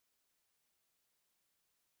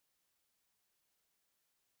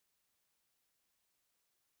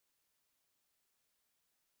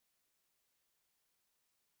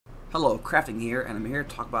Hello, Crafting here, and I'm here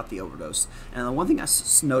to talk about the Overdose. And the one thing I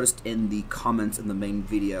noticed in the comments in the main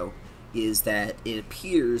video is that it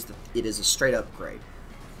appears that it is a straight upgrade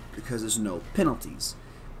because there's no penalties.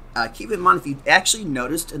 Keep in mind, if you actually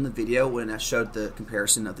noticed in the video when I showed the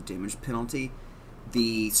comparison of the damage penalty,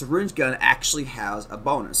 the syringe gun actually has a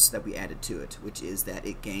bonus that we added to it, which is that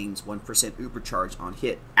it gains 1% uber charge on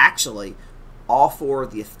hit. Actually, all four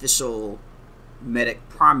of the official medic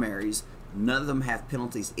primaries, none of them have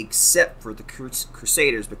penalties except for the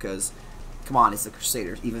Crusaders because, come on, it's the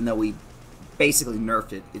Crusaders. Even though we basically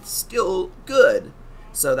nerfed it, it's still good.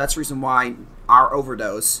 So that's the reason why our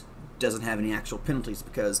Overdose doesn't have any actual penalties,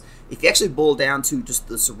 because if you actually boil down to just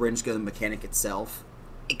the syringe gun mechanic itself,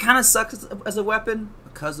 it kind of sucks as a weapon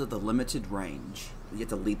because of the limited range. You have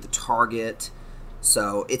to lead the target.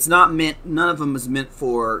 So it's not meant, none of them is meant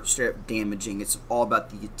for straight up damaging. It's all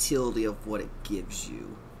about the utility of what it gives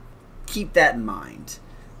you. Keep that in mind.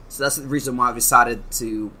 So that's the reason why I've decided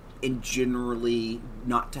to, in generally,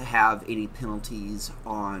 not to have any penalties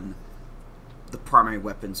on the primary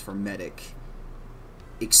weapons for medic,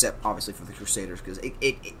 except obviously for the Crusaders, because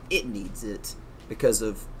it needs it because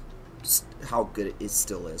of just how good it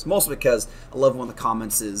still is. Mostly because I love one of the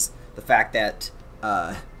comments is the fact that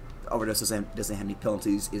Overdose doesn't have any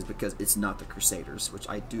penalties is because it's not the Crusaders, which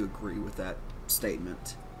I do agree with that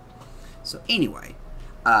statement. So anyway,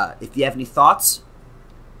 if you have any thoughts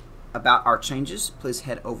about our changes, please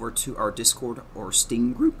head over to our Discord or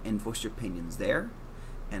Steam group and voice your opinions there.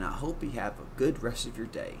 And I hope you have a good rest of your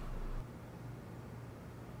day.